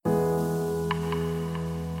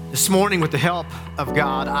This morning, with the help of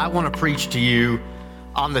God, I want to preach to you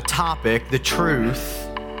on the topic, the truth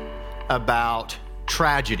about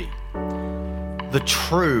tragedy. The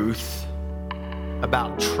truth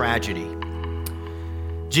about tragedy.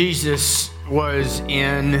 Jesus was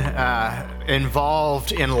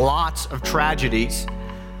involved in lots of tragedies,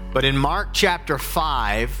 but in Mark chapter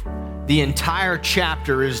 5, the entire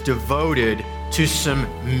chapter is devoted to some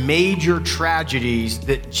major tragedies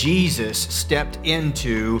that Jesus stepped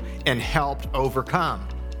into and helped overcome.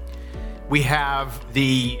 We have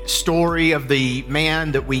the story of the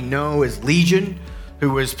man that we know as Legion,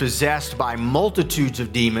 who was possessed by multitudes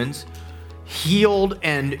of demons, healed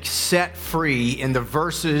and set free in the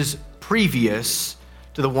verses previous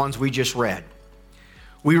to the ones we just read.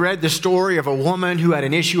 We read the story of a woman who had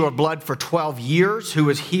an issue of blood for 12 years, who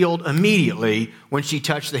was healed immediately when she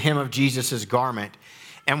touched the hem of Jesus' garment.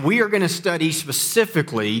 And we are going to study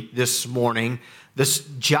specifically this morning this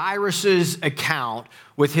Jairus' account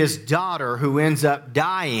with his daughter, who ends up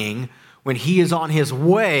dying when he is on his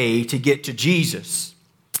way to get to Jesus.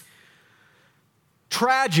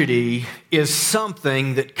 Tragedy is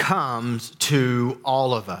something that comes to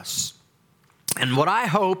all of us. And what I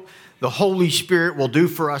hope the Holy Spirit will do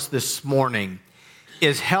for us this morning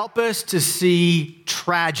is help us to see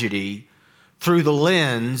tragedy through the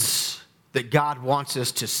lens that God wants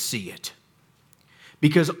us to see it.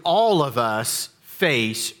 Because all of us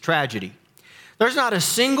face tragedy. There's not a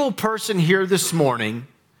single person here this morning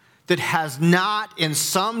that has not, in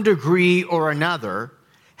some degree or another,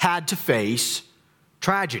 had to face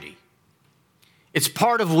tragedy. It's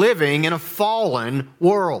part of living in a fallen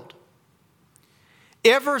world.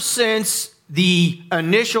 Ever since the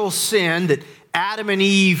initial sin that Adam and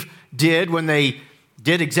Eve did when they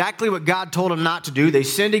did exactly what God told them not to do, they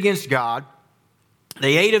sinned against God,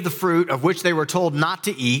 they ate of the fruit of which they were told not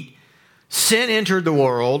to eat, sin entered the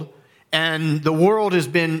world, and the world has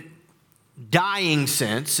been dying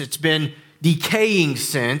since, it's been decaying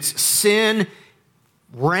since. Sin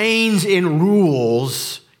reigns and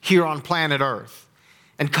rules here on planet Earth.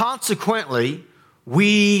 And consequently,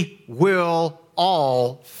 we will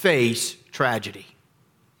all face tragedy.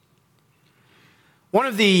 One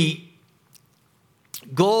of the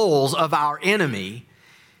goals of our enemy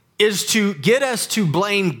is to get us to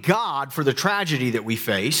blame God for the tragedy that we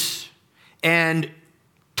face and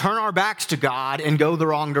turn our backs to God and go the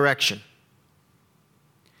wrong direction.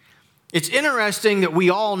 It's interesting that we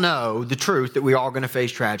all know the truth that we are all going to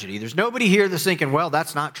face tragedy. There's nobody here that's thinking, well,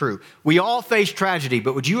 that's not true. We all face tragedy,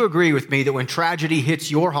 but would you agree with me that when tragedy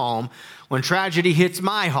hits your home, when tragedy hits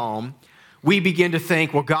my home, we begin to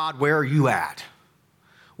think, well, God, where are you at?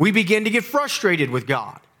 We begin to get frustrated with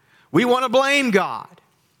God. We want to blame God.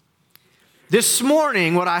 This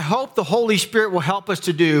morning, what I hope the Holy Spirit will help us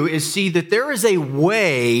to do is see that there is a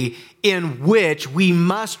way in which we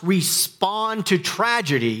must respond to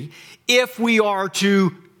tragedy if we are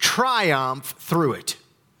to triumph through it.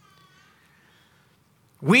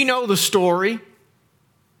 We know the story.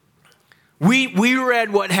 We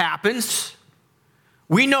read what happens.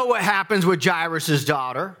 We know what happens with Jairus'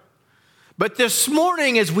 daughter. But this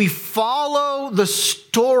morning, as we follow the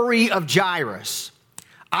story of Jairus,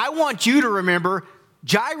 I want you to remember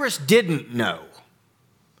Jairus didn't know.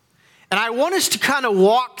 And I want us to kind of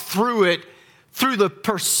walk through it through the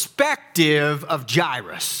perspective of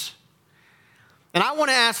Jairus. And I want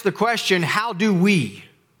to ask the question, how do we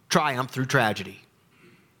triumph through tragedy?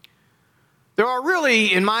 There are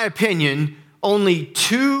really, in my opinion, only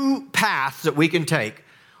two paths that we can take.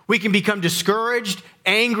 We can become discouraged,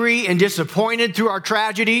 angry, and disappointed through our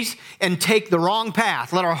tragedies and take the wrong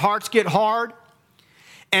path. Let our hearts get hard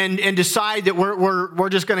and decide that we're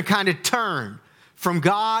just going to kind of turn from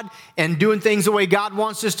God and doing things the way God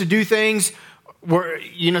wants us to do things.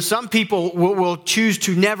 Some people will choose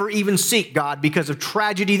to never even seek God because of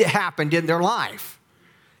tragedy that happened in their life.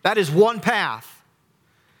 That is one path.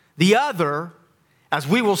 The other, as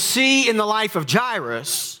we will see in the life of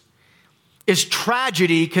Jairus, is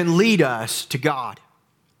tragedy can lead us to God.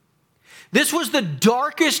 This was the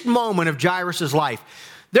darkest moment of Jairus' life.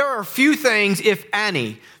 There are a few things, if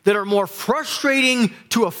any, that are more frustrating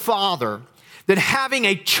to a father than having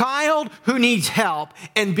a child who needs help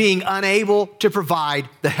and being unable to provide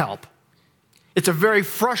the help. It's a very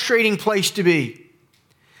frustrating place to be.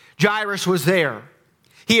 Jairus was there.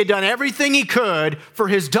 He had done everything he could for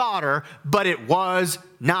his daughter, but it was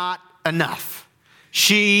not enough.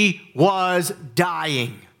 She was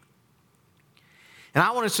dying. And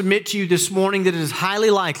I want to submit to you this morning that it is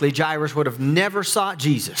highly likely Jairus would have never sought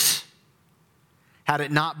Jesus had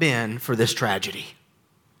it not been for this tragedy.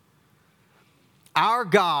 Our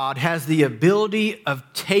God has the ability of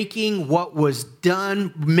taking what was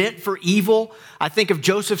done, meant for evil. I think of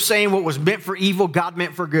Joseph saying what was meant for evil, God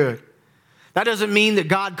meant for good. That doesn't mean that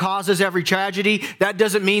God causes every tragedy. That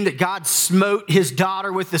doesn't mean that God smote his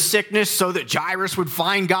daughter with the sickness so that Jairus would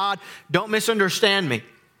find God. Don't misunderstand me.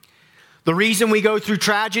 The reason we go through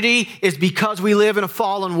tragedy is because we live in a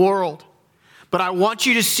fallen world. But I want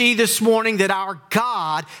you to see this morning that our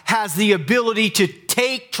God has the ability to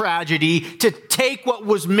take tragedy, to take what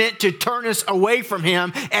was meant to turn us away from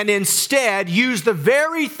him, and instead use the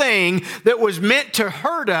very thing that was meant to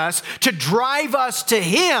hurt us to drive us to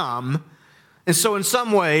him. And so in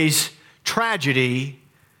some ways, tragedy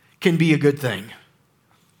can be a good thing.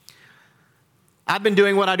 I've been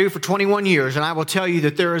doing what I do for 21 years, and I will tell you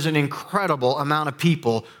that there is an incredible amount of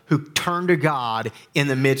people who turn to God in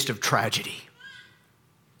the midst of tragedy.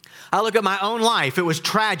 I look at my own life. It was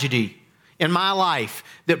tragedy in my life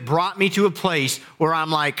that brought me to a place where I'm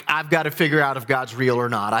like, I've got to figure out if God's real or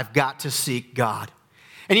not. I've got to seek God.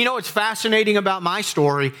 And you know what's fascinating about my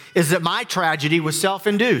story is that my tragedy was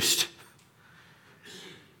self-induced.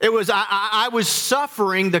 It was, I was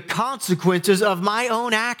suffering the consequences of my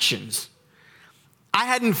own actions. I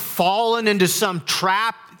hadn't fallen into some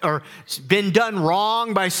trap or been done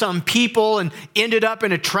wrong by some people and ended up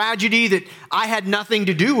in a tragedy that I had nothing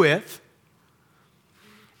to do with.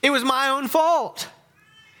 It was my own fault.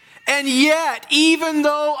 And yet, even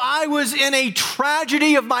though I was in a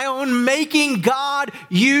tragedy of my own making, God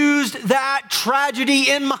used that tragedy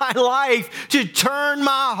in my life to turn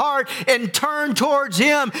my heart and turn towards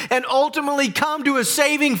him and ultimately come to a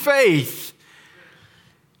saving faith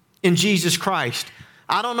in Jesus Christ.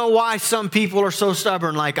 I don't know why some people are so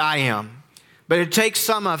stubborn like I am, but it takes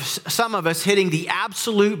some of us hitting the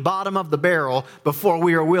absolute bottom of the barrel before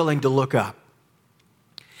we are willing to look up.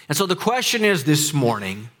 And so the question is this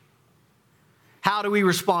morning, how do we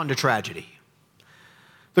respond to tragedy?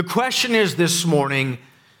 The question is this morning,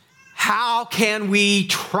 how can we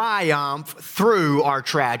triumph through our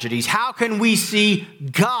tragedies? How can we see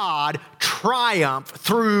God triumph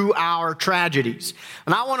through our tragedies?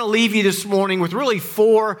 And I want to leave you this morning with really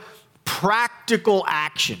 4 practical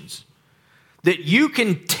actions that you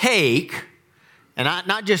can take, and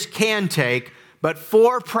not just can take, but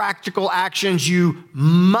 4 practical actions you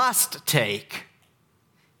must take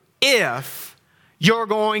if you're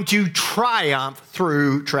going to triumph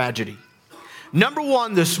through tragedy. Number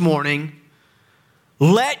 1 this morning,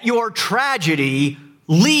 let your tragedy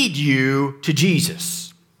lead you to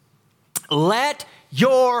Jesus. Let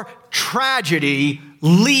your tragedy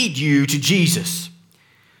lead you to Jesus.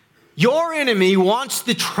 Your enemy wants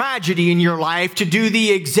the tragedy in your life to do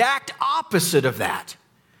the exact opposite of that.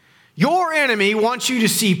 Your enemy wants you to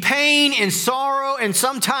see pain and sorrow, and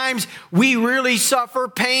sometimes we really suffer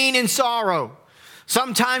pain and sorrow.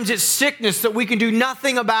 Sometimes it's sickness that we can do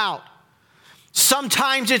nothing about.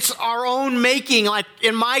 Sometimes it's our own making, like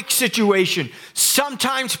in my situation.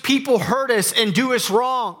 Sometimes people hurt us and do us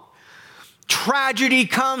wrong. Tragedy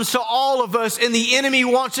comes to all of us, and the enemy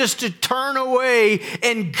wants us to turn away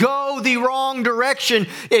and go the wrong direction.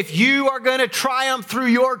 If you are going to triumph through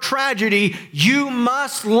your tragedy, you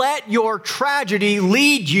must let your tragedy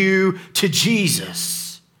lead you to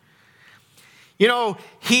Jesus. You know,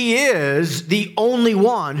 he is the only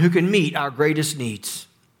one who can meet our greatest needs.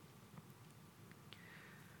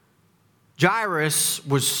 Jairus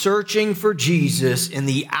was searching for Jesus in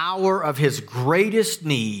the hour of his greatest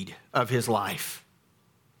need of his life.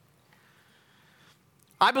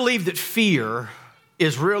 I believe that fear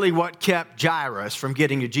is really what kept Jairus from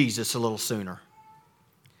getting to Jesus a little sooner.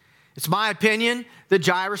 It's my opinion that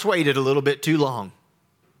Jairus waited a little bit too long.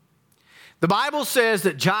 The Bible says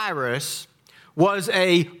that Jairus was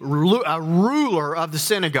a ruler of the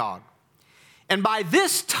synagogue. And by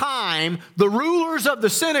this time, the rulers of the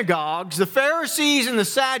synagogues, the Pharisees and the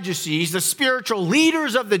Sadducees, the spiritual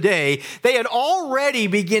leaders of the day, they had already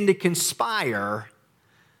begun to conspire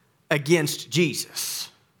against Jesus.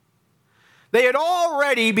 They had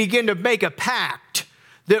already begun to make a pact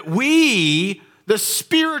that we, the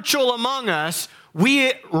spiritual among us,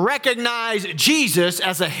 we recognize Jesus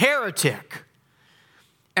as a heretic.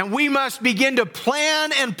 And we must begin to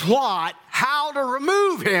plan and plot how to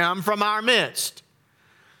remove him from our midst.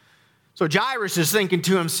 So Jairus is thinking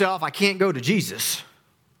to himself, I can't go to Jesus.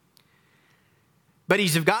 But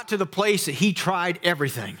he's got to the place that he tried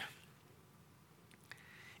everything.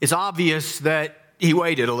 It's obvious that he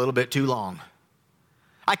waited a little bit too long.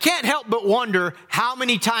 I can't help but wonder how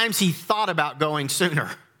many times he thought about going sooner.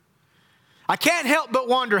 I can't help but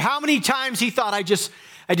wonder how many times he thought, I just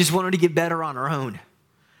wanted to get better on our own.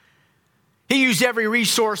 He used every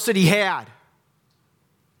resource that he had.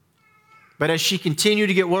 But as she continued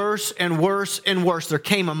to get worse and worse and worse, there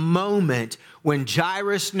came a moment when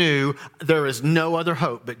Jairus knew there is no other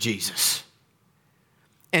hope but Jesus.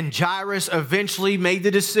 And Jairus eventually made the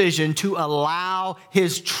decision to allow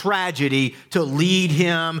his tragedy to lead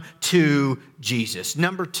him to Jesus.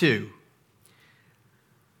 Number 2,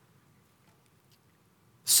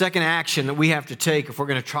 second action that we have to take if we're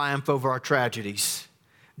going to triumph over our tragedies.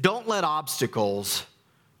 Don't let obstacles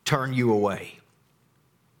turn you away.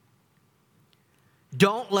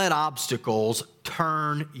 Don't let obstacles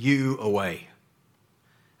turn you away.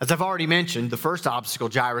 As I've already mentioned, the first obstacle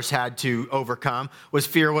Jairus had to overcome was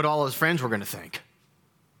fear of what all his friends were going to think.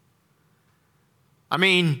 I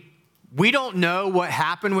mean, we don't know what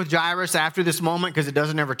happened with Jairus after this moment because it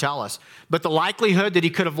doesn't ever tell us. But the likelihood that he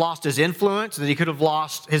could have lost his influence, that he could have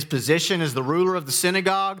lost his position as the ruler of the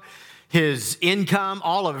synagogue, his income,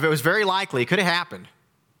 all of it was very likely. It could have happened.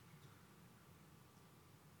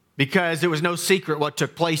 Because it was no secret what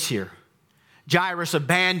took place here. Jairus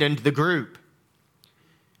abandoned the group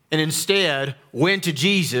and instead went to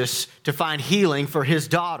Jesus to find healing for his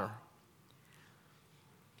daughter.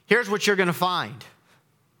 Here's what you're going to find.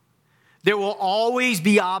 There will always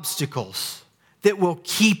be obstacles that will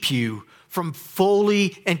keep you from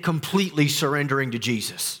fully and completely surrendering to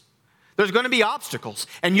Jesus. There's going to be obstacles,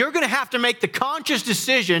 and you're going to have to make the conscious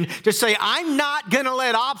decision to say, I'm not going to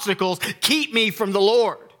let obstacles keep me from the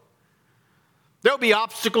Lord. There will be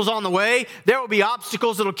obstacles on the way. There will be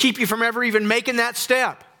obstacles that will keep you from ever even making that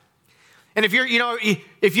step. And if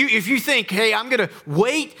if you think, hey, I'm going to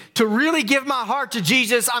wait to really give my heart to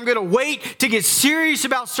Jesus, I'm going to wait to get serious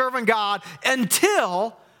about serving God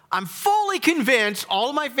until I'm fully convinced all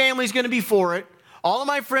of my family's going to be for it, all of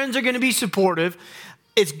my friends are going to be supportive,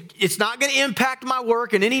 it's not going to impact my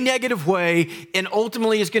work in any negative way, and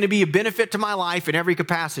ultimately it's going to be a benefit to my life in every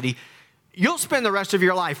capacity, you'll spend the rest of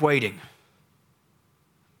your life waiting.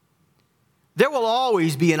 There will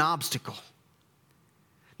always be an obstacle.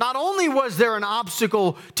 Not only was there an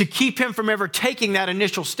obstacle to keep him from ever taking that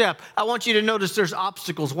initial step, I want you to notice there's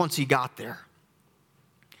obstacles once he got there.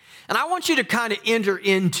 And I want you to kind of enter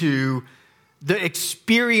into the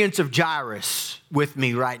experience of Jairus with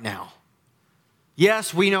me right now.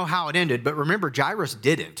 Yes, we know how it ended, but remember, Jairus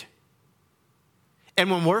didn't. And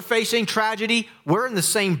when we're facing tragedy, we're in the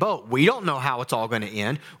same boat. We don't know how it's all going to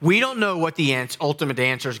end. We don't know what the ultimate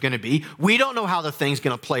answer is going to be. We don't know how the thing's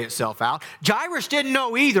going to play itself out. Jairus didn't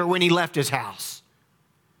know either when he left his house.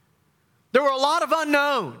 There were a lot of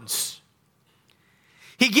unknowns.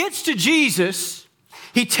 He gets to Jesus.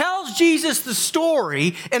 He tells Jesus the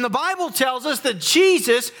story, and the Bible tells us that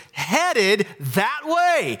Jesus headed that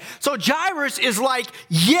way. So Jairus is like,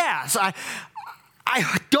 yes,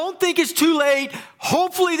 I don't think it's too late.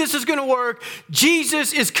 Hopefully this is going to work.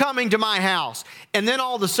 Jesus is coming to my house. And then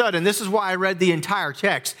all of a sudden, this is why I read the entire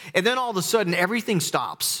text, and then all of a sudden everything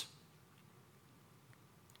stops.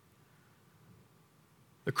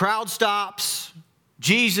 The crowd stops.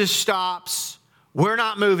 Jesus stops. We're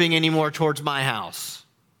not moving anymore towards my house.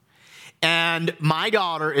 And my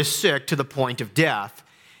daughter is sick to the point of death.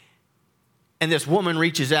 And this woman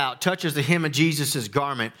reaches out, touches the hem of Jesus'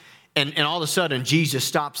 garment, and all of a sudden, Jesus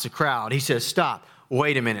stops the crowd. He says, stop.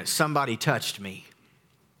 Wait a minute. Somebody touched me.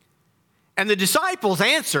 And the disciples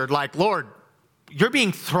answered like, Lord, you're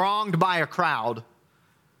being thronged by a crowd.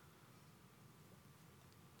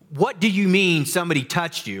 What do you mean somebody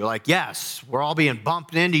touched you? Like, yes, we're all being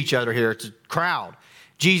bumped into each other here. It's a crowd.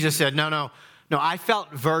 Jesus said, no, I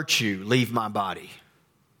felt virtue leave my body.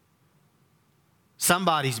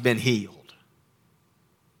 Somebody's been healed.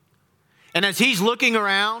 And as he's looking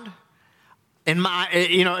around, and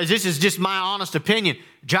this is just my honest opinion,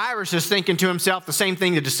 Jairus is thinking to himself the same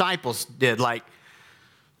thing the disciples did. Like,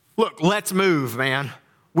 look, let's move, man.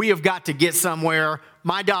 We have got to get somewhere.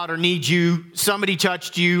 My daughter needs you. Somebody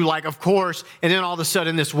touched you, like, of course. And then all of a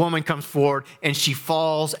sudden, this woman comes forward, and she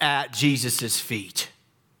falls at Jesus' feet.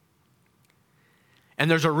 And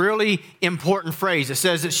there's a really important phrase. It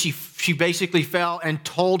says that she basically fell and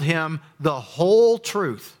told him the whole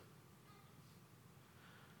truth.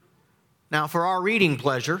 Now, for our reading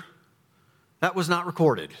pleasure, that was not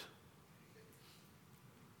recorded.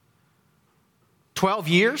 12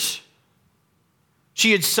 years.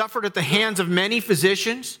 She had suffered at the hands of many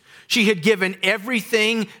physicians. She had given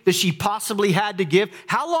everything that she possibly had to give.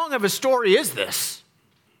 How long of a story is this?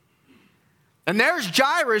 And there's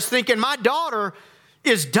Jairus thinking, my daughter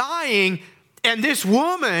is dying, and this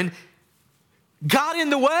woman got in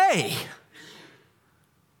the way.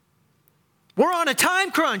 We're on a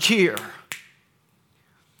time crunch here.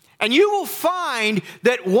 And you will find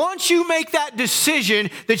that once you make that decision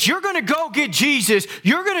that you're going to go get Jesus,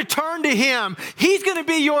 you're going to turn to him, he's going to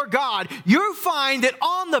be your God, you'll find that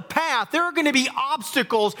on the path there are going to be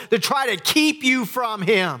obstacles that try to keep you from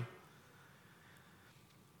him.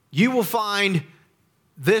 You will find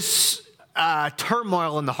this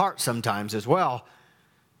turmoil in the heart sometimes as well.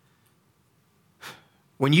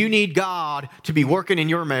 When you need God to be working in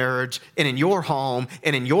your marriage and in your home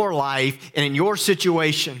and in your life and in your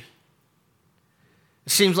situation,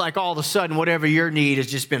 it seems like all of a sudden whatever your need has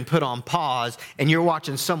just been put on pause and you're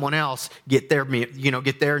watching someone else get their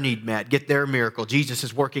need met, get their miracle. Jesus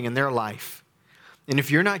is working in their life. And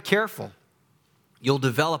if you're not careful, you'll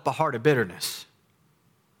develop a heart of bitterness.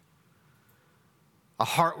 A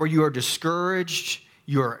heart where you are discouraged,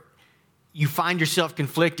 you find yourself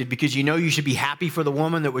conflicted because you know you should be happy for the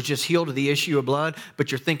woman that was just healed of the issue of blood,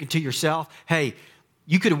 but you're thinking to yourself, hey,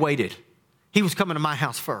 you could have waited. He was coming to my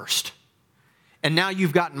house first. And now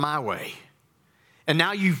you've gotten my way. And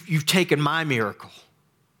now you've taken my miracle.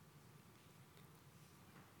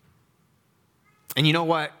 And you know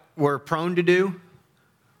what we're prone to do?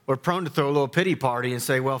 We're prone to throw a little pity party and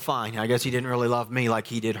say, well, fine, I guess he didn't really love me like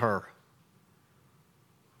he did her.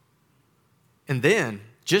 And then,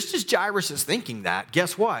 just as Jairus is thinking that,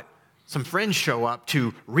 guess what? Some friends show up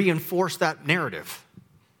to reinforce that narrative.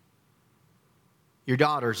 Your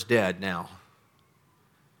daughter's dead now.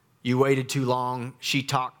 You waited too long. She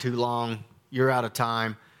talked too long. You're out of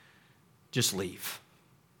time. Just leave.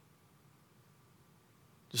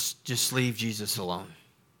 Just leave Jesus alone.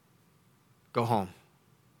 Go home.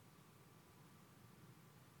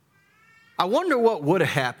 I wonder what would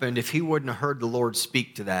have happened if he wouldn't have heard the Lord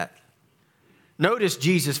speak to that. Notice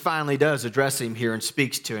Jesus finally does address him here and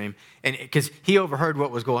speaks to him, and because he overheard what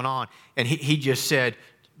was going on, and he just said,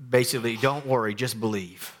 basically, don't worry, just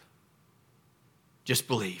believe. Just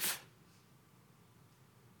believe.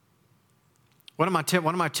 What am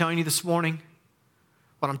I telling you this morning?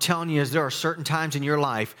 What I'm telling you is there are certain times in your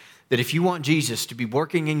life that if you want Jesus to be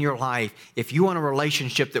working in your life, if you want a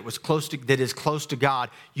relationship that is close to God,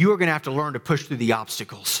 you are going to have to learn to push through the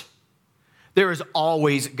obstacles. There is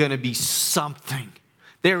always going to be something.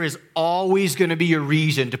 There is always going to be a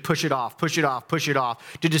reason to push it off,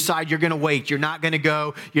 to decide you're going to wait. You're not going to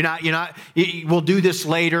go. We'll do this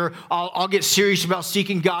later. I'll get serious about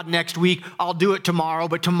seeking God next week. I'll do it tomorrow,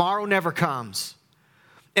 but tomorrow never comes.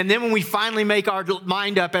 And then when we finally make our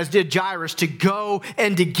mind up, as did Jairus, to go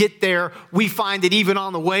and to get there, we find that even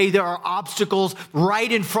on the way, there are obstacles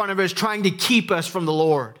right in front of us trying to keep us from the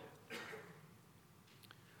Lord.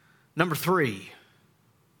 Number 3,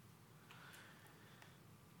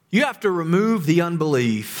 you have to remove the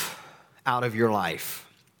unbelief out of your life.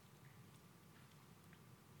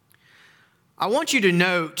 I want you to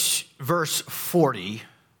note verse 40,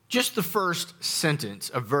 just the first sentence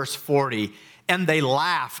of verse 40, and they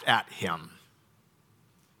laughed at him.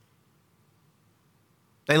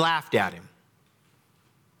 They laughed at him.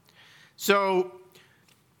 So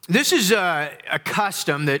this is a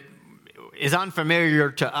custom that is unfamiliar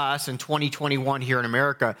to us in 2021 here in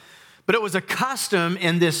America. But it was a custom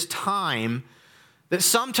in this time that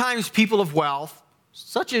sometimes people of wealth,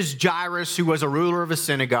 such as Jairus, who was a ruler of a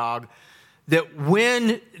synagogue, that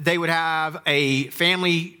when they would have a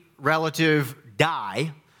family relative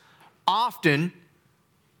die, often,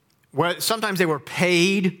 sometimes they were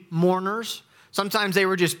paid mourners. Sometimes they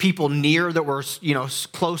were just people near that were,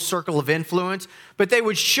 close circle of influence. But they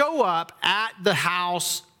would show up at the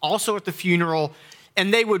house, also at the funeral,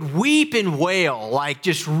 and they would weep and wail, like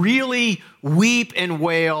just really weep and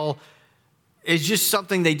wail. It's just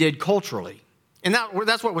something they did culturally. And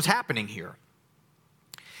that's what was happening here.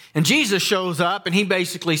 And Jesus shows up and he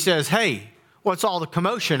basically says, hey, what's all the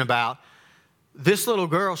commotion about? This little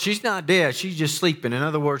girl, she's not dead. She's just sleeping. In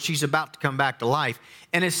other words, she's about to come back to life.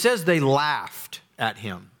 And it says they laughed at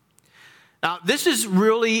him. Now, this is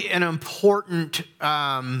really an important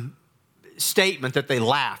statement that they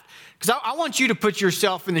laughed. Because I want you to put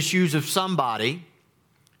yourself in the shoes of somebody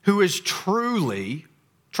who is truly,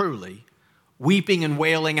 truly weeping and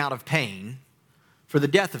wailing out of pain for the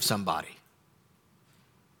death of somebody.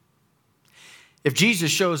 If Jesus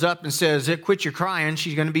shows up and says, quit your crying,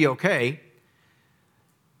 she's going to be okay,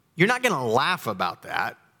 you're not going to laugh about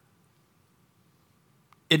that.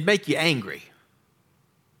 It'd make you angry.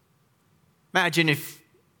 Imagine if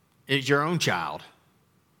it's your own child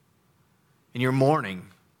and you're mourning,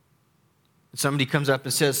 and somebody comes up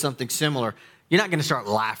and says something similar. You're not going to start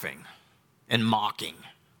laughing and mocking.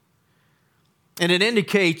 And it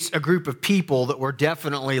indicates a group of people that were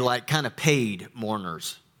definitely like kind of paid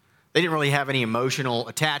mourners. They didn't really have any emotional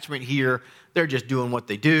attachment here. They're just doing what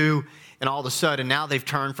they do. And all of a sudden, now they've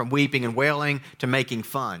turned from weeping and wailing to making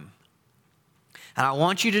fun. And I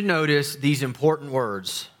want you to notice these important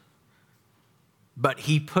words. But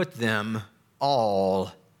he put them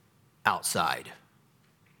all outside.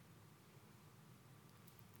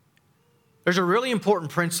 There's a really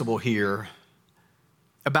important principle here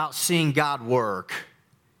about seeing God work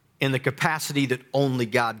in the capacity that only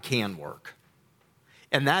God can work.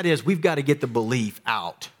 And that is, we've got to get the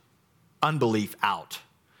unbelief out.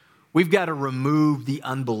 We've got to remove the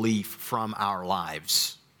unbelief from our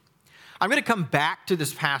lives. I'm going to come back to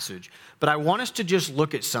this passage, but I want us to just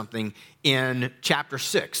look at something in chapter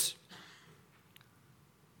 6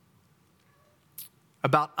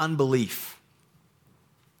 about unbelief.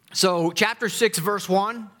 So chapter 6, verse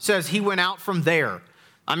 1 says he went out from there.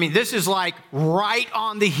 I mean, this is like right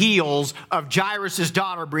on the heels of Jairus'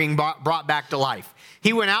 daughter being brought back to life.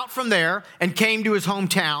 He went out from there and came to his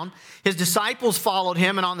hometown. His disciples followed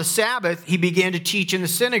him, and on the Sabbath, he began to teach in the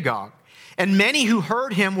synagogue. And many who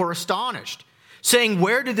heard him were astonished, saying,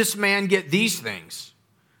 "Where did this man get these things?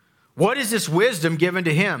 What is this wisdom given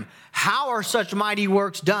to him? How are such mighty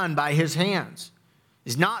works done by his hands?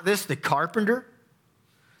 Is not this the carpenter,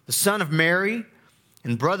 the son of Mary,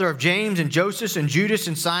 and brother of James and Joseph and Judas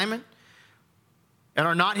and Simon? And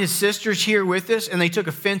are not his sisters here with us?" And they took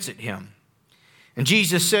offense at him. And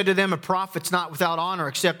Jesus said to them, "A prophet's not without honor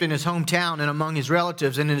except in his hometown and among his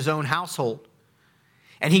relatives and in his own household."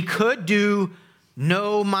 And he could do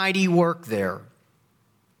no mighty work there,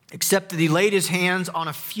 except that he laid his hands on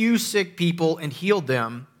a few sick people and healed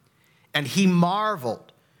them. And he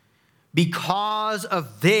marveled because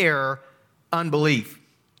of their unbelief.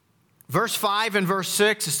 Verse 5 and verse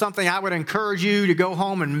 6 is something I would encourage you to go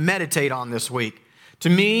home and meditate on this week. To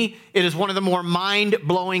me, it is one of the more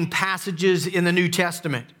mind-blowing passages in the New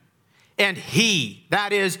Testament. And he,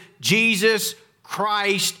 that is Jesus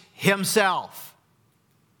Christ himself,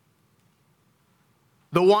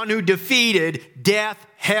 the one who defeated death,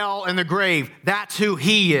 hell, and the grave, that's who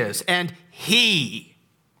he is. And he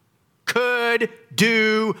could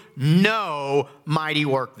do no mighty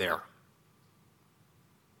work there.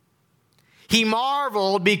 He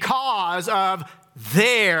marveled because of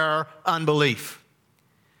their unbelief.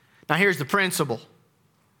 Now here's the principle.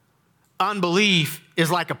 Unbelief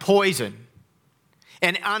is like a poison.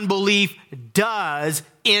 And unbelief does,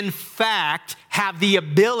 in fact, have the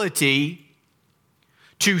ability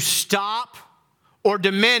to stop or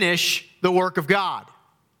diminish the work of God.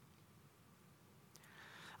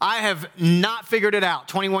 I have not figured it out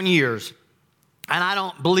 21 years. And I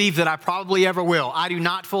don't believe that I probably ever will. I do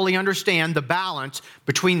not fully understand the balance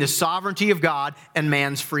between the sovereignty of God and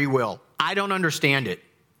man's free will. I don't understand it.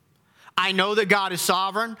 I know that God is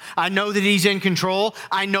sovereign. I know that he's in control.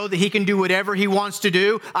 I know that he can do whatever he wants to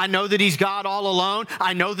do. I know that he's God all alone.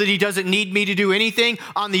 I know that he doesn't need me to do anything.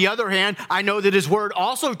 On the other hand, I know that his word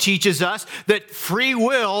also teaches us that free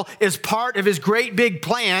will is part of his great big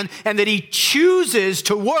plan and that he chooses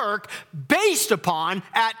to work based upon,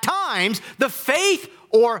 at times, the faith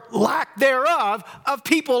or lack thereof of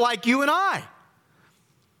people like you and I.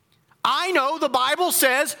 I know the Bible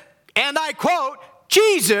says, and I quote,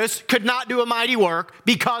 Jesus could not do a mighty work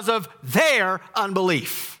because of their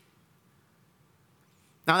unbelief.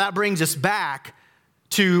 Now that brings us back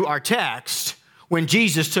to our text when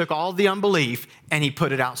Jesus took all the unbelief and he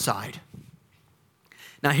put it outside.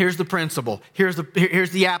 Now here's the principle. Here's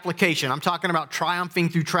the application. I'm talking about triumphing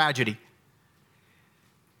through tragedy.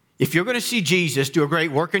 If you're going to see Jesus do a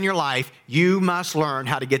great work in your life, you must learn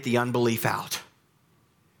how to get the unbelief out.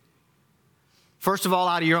 First of all,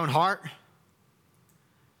 out of your own heart.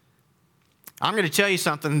 I'm going to tell you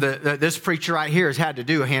something that this preacher right here has had to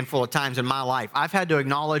do a handful of times in my life. I've had to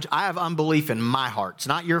acknowledge I have unbelief in my heart. It's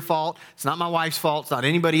not your fault. It's not my wife's fault. It's not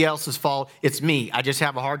anybody else's fault. It's me. I just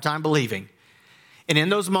have a hard time believing. And in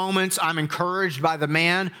those moments, I'm encouraged by the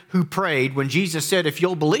man who prayed when Jesus said, "If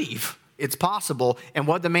you'll believe, it's possible." And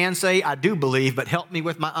what did the man say? "I do believe, but help me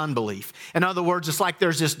with my unbelief." In other words, it's like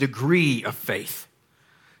there's this degree of faith.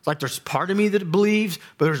 It's like there's part of me that believes,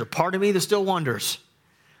 but there's a part of me that still wonders.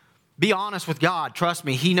 Be honest with God. Trust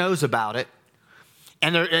me, he knows about it.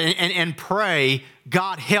 And pray,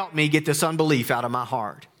 "God, help me get this unbelief out of my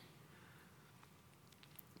heart."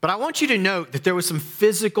 But I want you to note that there were some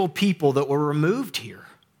physical people that were removed here.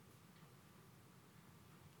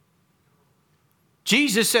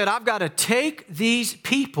 Jesus said, "I've got to take these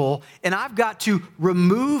people and I've got to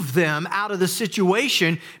remove them out of the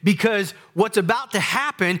situation because what's about to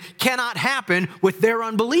happen cannot happen with their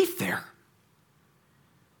unbelief there."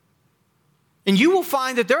 And you will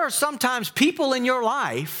find that there are sometimes people in your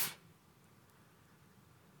life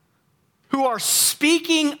who are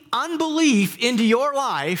speaking unbelief into your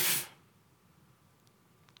life,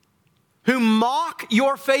 who mock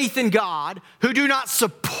your faith in God, who do not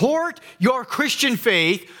support your Christian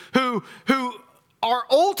faith, who are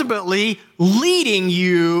ultimately leading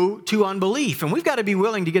you to unbelief. And we've got to be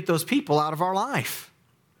willing to get those people out of our life.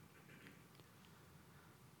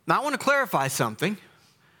 Now, I want to clarify something.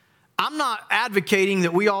 I'm not advocating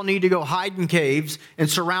that we all need to go hide in caves and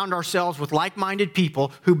surround ourselves with like-minded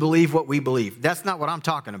people who believe what we believe. That's not what I'm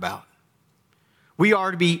talking about. We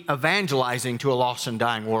are to be evangelizing to a lost and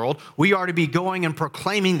dying world. We are to be going and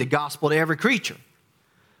proclaiming the gospel to every creature.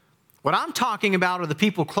 What I'm talking about are the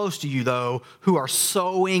people close to you, though, who are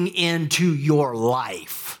sowing into your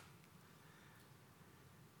life.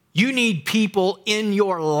 You need people in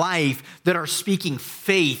your life that are speaking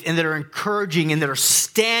faith and that are encouraging and that are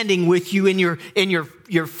standing with you in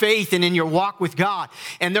your faith and in your walk with God.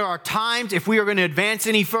 And there are times, if we are going to advance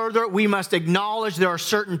any further, we must acknowledge there are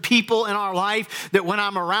certain people in our life that when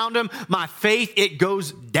I'm around them, my faith, it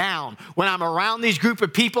goes down. When I'm around these group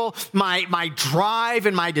of people, my drive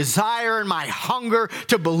and my desire and my hunger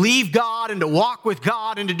to believe God and to walk with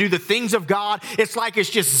God and to do the things of God, it's like it's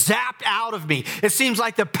just zapped out of me. It seems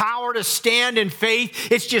like the power to stand in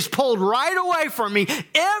faith, it's just pulled right away from me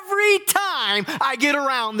every time I get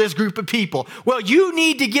around this group of people. Well, you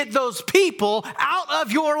need to get those people out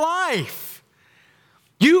of your life.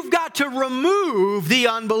 You've got to remove the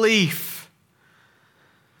unbelief.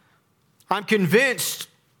 I'm convinced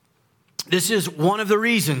this is one of the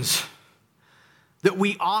reasons that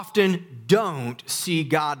we often don't see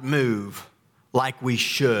God move like we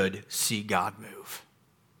should see God move.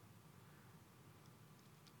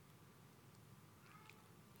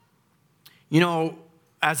 You know,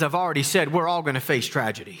 as I've already said, we're all going to face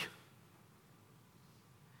tragedy.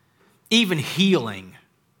 Even healing,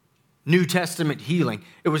 New Testament healing,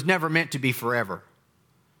 it was never meant to be forever.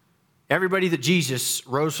 Everybody that Jesus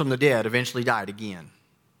rose from the dead eventually died again.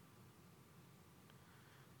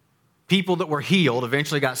 People that were healed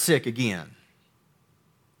eventually got sick again.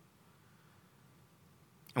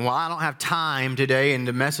 And while I don't have time today and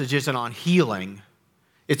the message isn't on healing,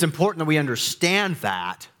 it's important that we understand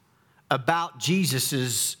that about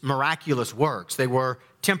Jesus' miraculous works. They were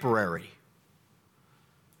temporary.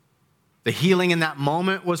 The healing in that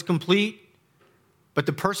moment was complete, but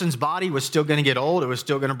the person's body was still going to get old. It was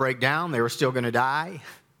still going to break down. They were still going to die.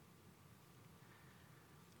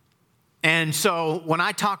 And so when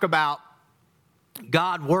I talk about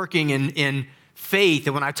God working in faith,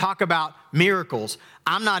 and when I talk about miracles,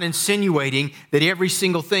 I'm not insinuating that every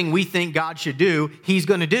single thing we think God should do, He's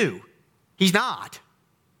going to do. He's not.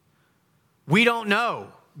 We don't know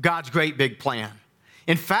God's great big plan.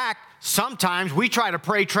 In fact, sometimes we try to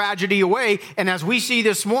pray tragedy away, and as we see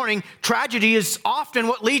this morning, tragedy is often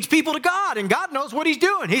what leads people to God, and God knows what He's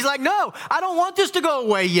doing. He's like, no, I don't want this to go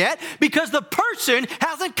away yet because the person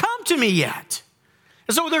hasn't come to me yet.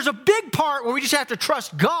 And so there's a big part where we just have to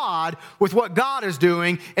trust God with what God is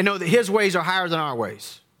doing and know that His ways are higher than our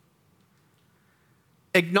ways.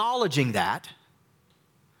 Acknowledging that,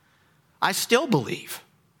 I still believe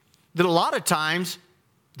that a lot of times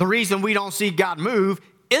the reason we don't see God move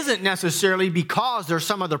isn't necessarily because there's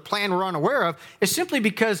some other plan we're unaware of. It's simply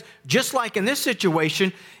because, just like in this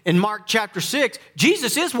situation in Mark chapter 6,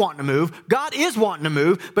 Jesus is wanting to move, God is wanting to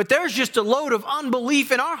move, but there's just a load of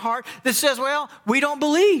unbelief in our heart that says, well, we don't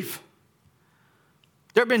believe.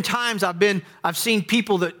 There have been times I've seen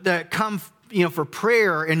people that come, for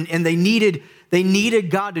prayer and they needed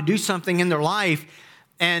God to do something in their life.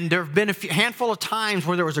 And there have been a handful of times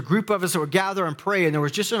where there was a group of us that would gather and pray, and there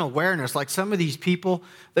was just an awareness, like some of these people,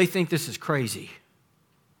 they think this is crazy.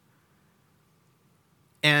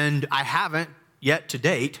 And I haven't yet to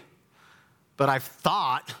date, but I've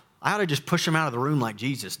thought I ought to just push them out of the room like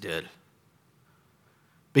Jesus did.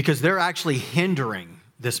 Because they're actually hindering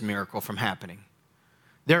this miracle from happening.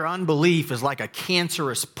 Their unbelief is like a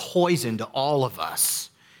cancerous poison to all of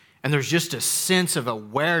us. And there's just a sense of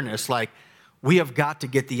awareness like, we have got to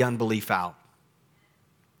get the unbelief out.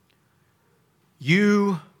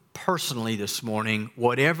 You personally this morning,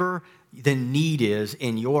 whatever the need is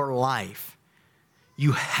in your life,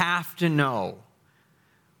 you have to know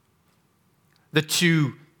that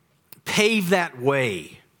to pave that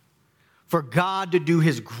way for God to do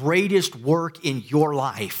His greatest work in your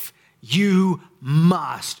life, you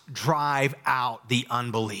must drive out the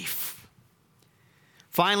unbelief.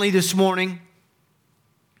 Finally this morning,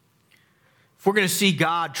 if we're going to see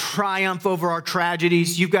God triumph over our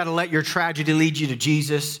tragedies, you've got to let your tragedy lead you to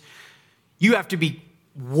Jesus. You have to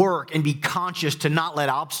work and be conscious to not let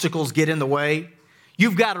obstacles get in the way.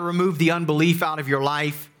 You've got to remove the unbelief out of your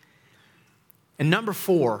life. And number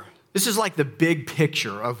 4, this is like the big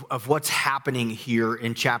picture of what's happening here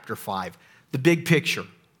in chapter 5. The big picture.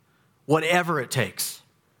 Whatever it takes.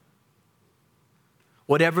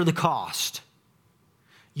 Whatever the cost.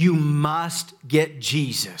 You must get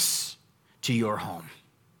Jesus to your home.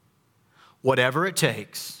 Whatever it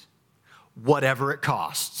takes. Whatever it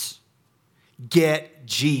costs. Get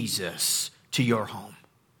Jesus to your home.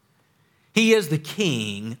 He is the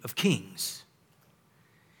King of Kings.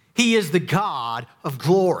 He is the God of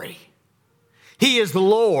glory. He is the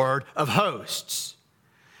Lord of hosts.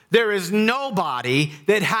 There is nobody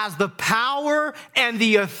that has the power and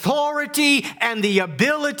the authority and the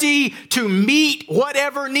ability to meet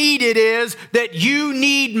whatever need it is that you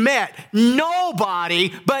need met.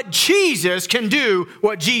 Nobody but Jesus can do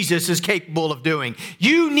what Jesus is capable of doing.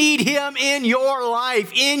 You need him in your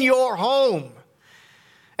life, in your home.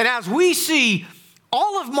 And as we see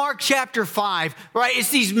all of Mark chapter 5, right,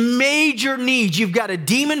 it's these major needs. You've got a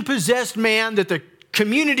demon-possessed man that the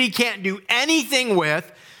community can't do anything with.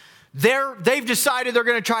 They've decided they're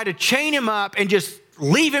going to try to chain him up and just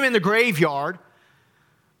leave him in the graveyard.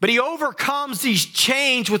 But he overcomes these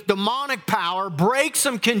chains with demonic power, breaks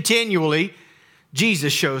them continually.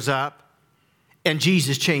 Jesus shows up, and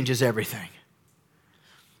Jesus changes everything.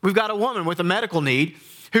 We've got a woman with a medical need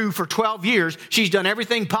who for 12 years, she's done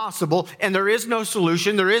everything possible, and there is no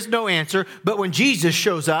solution, there is no answer. But when Jesus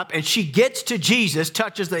shows up and she gets to Jesus,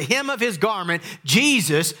 touches the hem of his garment,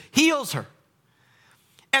 Jesus heals her.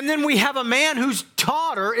 And then we have a man whose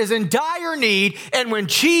daughter is in dire need, and when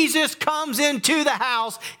Jesus comes into the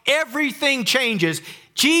house, everything changes.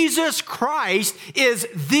 Jesus Christ is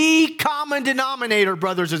the common denominator,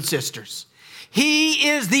 brothers and sisters. He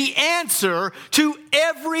is the answer to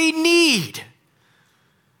every need.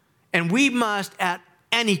 And we must, at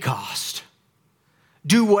any cost,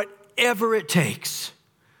 do whatever it takes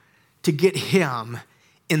to get him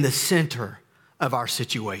in the center of our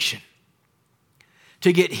situation.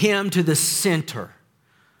 To get him to the center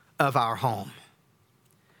of our home.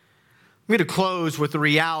 I'm going to close with the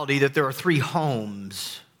reality that there are 3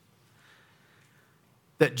 homes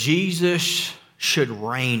that Jesus should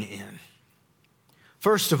reign in.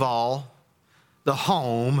 First of all, the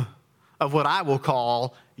home of what I will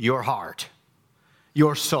call your heart,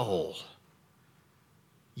 your soul,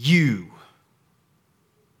 you.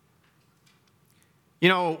 You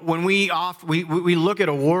know, when we look at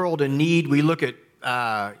a world in need, we look at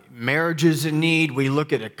marriages in need, we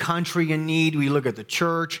look at a country in need, we look at the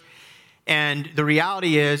church, and the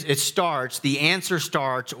reality is the answer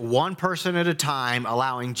starts one person at a time,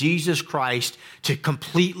 allowing Jesus Christ to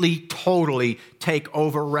completely, totally take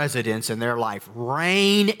over residence in their life,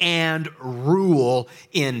 reign and rule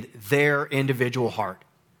in their individual heart.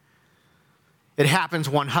 It happens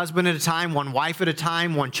one husband at a time, one wife at a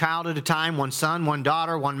time, one child at a time, one son, one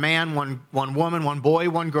daughter, one man, one woman, one boy,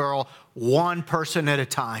 one girl, one person at a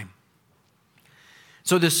time.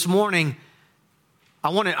 So this morning, I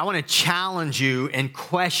want to challenge you and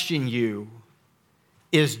question you.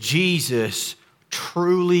 Is Jesus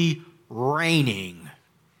truly reigning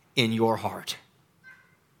in your heart?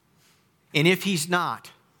 And if he's not,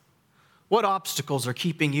 what obstacles are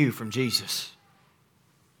keeping you from Jesus?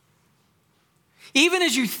 Even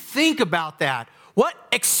as you think about that, what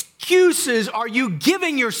excuses are you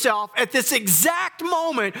giving yourself at this exact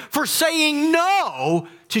moment for saying no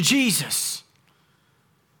to Jesus?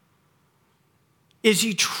 Is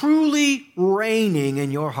he truly reigning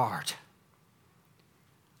in your heart?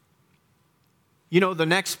 You know, the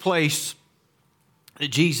next place that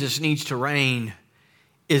Jesus needs to reign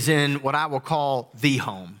is in what I will call the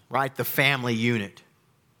home, right? The family unit.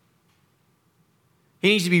 He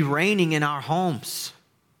needs to be reigning in our homes.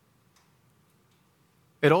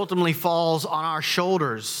 It ultimately falls on our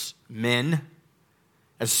shoulders, men,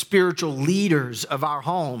 as spiritual leaders of our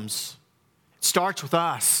homes. It starts with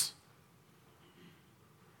us.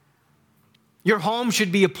 Your home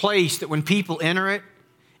should be a place that when people enter it,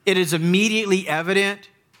 it is immediately evident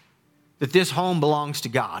that this home belongs to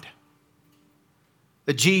God.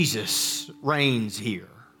 That Jesus reigns here.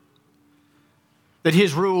 That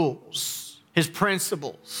his rules, his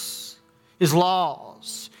principles, his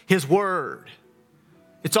laws, his word,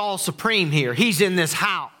 it's all supreme here. He's in this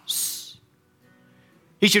house.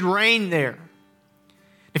 He should reign there.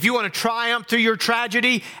 If you want to triumph through your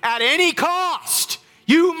tragedy at any cost,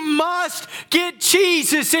 you must get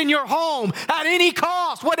Jesus in your home at any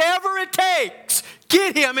cost. Whatever it takes,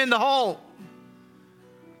 get him in the home.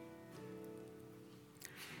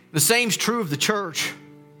 The same's true of the church.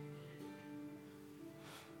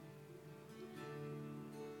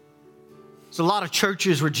 There's a lot of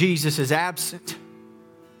churches where Jesus is absent.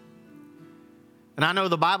 And I know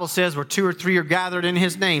the Bible says where 2 or 3 are gathered in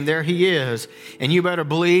his name, there he is. And you better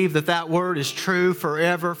believe that that word is true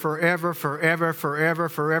forever, forever, forever, forever,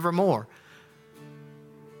 forevermore.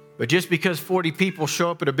 But just because 40 people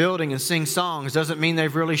show up at a building and sing songs doesn't mean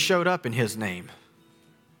they've really showed up in his name.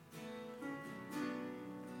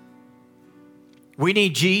 We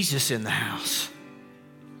need Jesus in the house.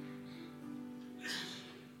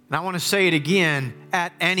 And I want to say it again,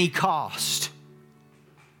 at any cost.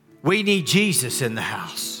 We need Jesus in the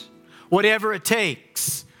house. Whatever it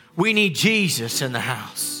takes, we need Jesus in the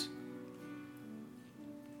house.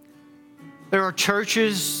 There are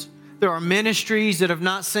churches, there are ministries that have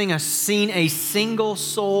not seen a single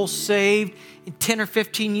soul saved in 10 or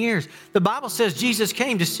 15 years. The Bible says Jesus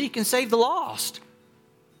came to seek and save the lost.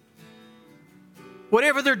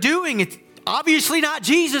 Whatever they're doing, it's obviously not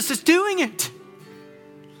Jesus that's doing it.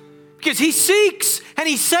 Because he seeks and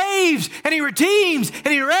he saves and he redeems and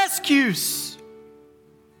he rescues.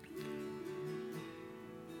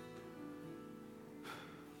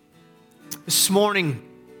 This morning,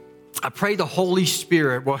 I pray the Holy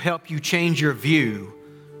Spirit will help you change your view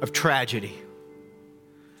of tragedy.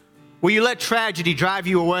 Will you let tragedy drive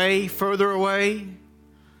you away, further away?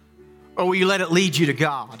 Or will you let it lead you to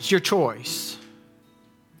God? It's your choice.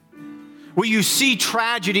 Will you see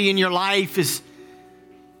tragedy in your life as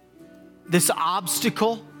this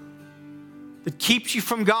obstacle that keeps you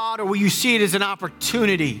from God, or will you see it as an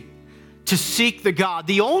opportunity to seek the God,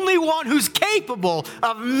 the only one who's capable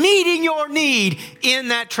of meeting your need in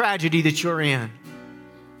that tragedy that you're in?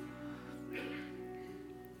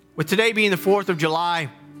 With today being the 4th of July,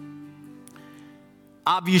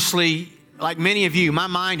 obviously, like many of you, my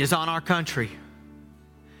mind is on our country.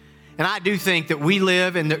 And I do think that we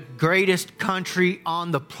live in the greatest country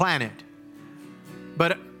on the planet.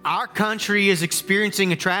 But our country is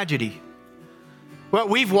experiencing a tragedy. What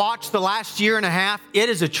we've watched the last year and a half, it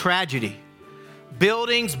is a tragedy.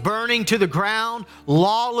 Buildings burning to the ground,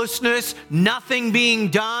 lawlessness, nothing being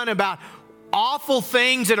done about awful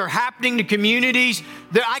things that are happening to communities.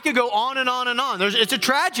 I could go on and on and on. It's a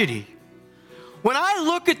tragedy. When I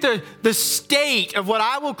look at the state of what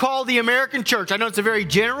I will call the American church, I know it's a very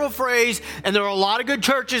general phrase, and there are a lot of good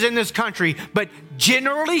churches in this country, but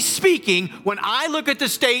generally speaking, when I look at the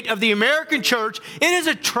state of the American church, it is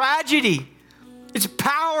a tragedy. It's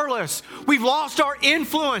powerless. We've lost our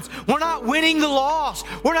influence. We're not winning the lost.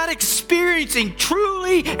 We're not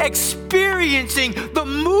truly experiencing the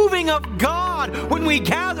moving of God when we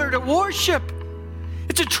gather to worship.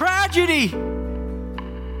 It's a tragedy.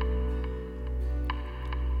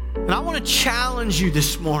 And I want to challenge you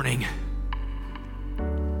this morning.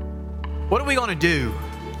 What are we going to do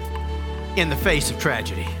in the face of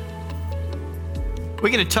tragedy?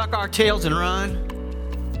 We're going to tuck our tails and run?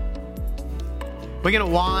 We're going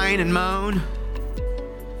to whine and moan?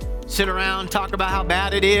 Sit around, talk about how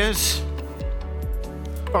bad it is?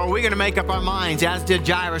 Or are we going to make up our minds, as did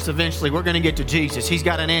Jairus eventually? We're going to get to Jesus. He's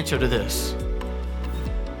got an answer to this.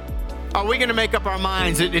 Are we going to make up our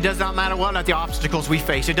minds that it does not matter what the obstacles we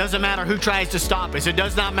face? It doesn't matter who tries to stop us. It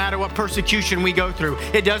does not matter what persecution we go through.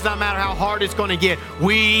 It does not matter how hard it's going to get.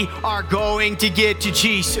 We are going to get to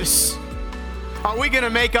Jesus. Are we going to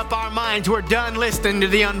make up our minds we're done listening to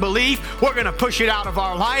the unbelief? We're going to push it out of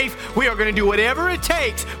our life. We are going to do whatever it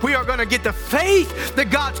takes. We are going to get the faith that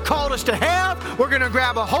God's called us to have. We're going to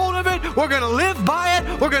grab a hold of it. We're going to live by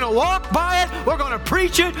it. We're going to walk by it. We're going to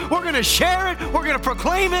preach it. We're going to share it. We're going to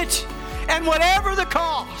proclaim it. And whatever the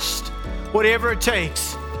cost, whatever it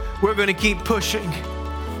takes, we're going to keep pushing,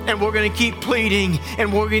 and we're going to keep pleading,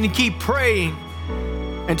 and we're going to keep praying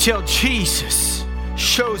until Jesus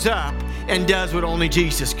shows up and does what only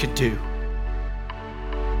Jesus can do.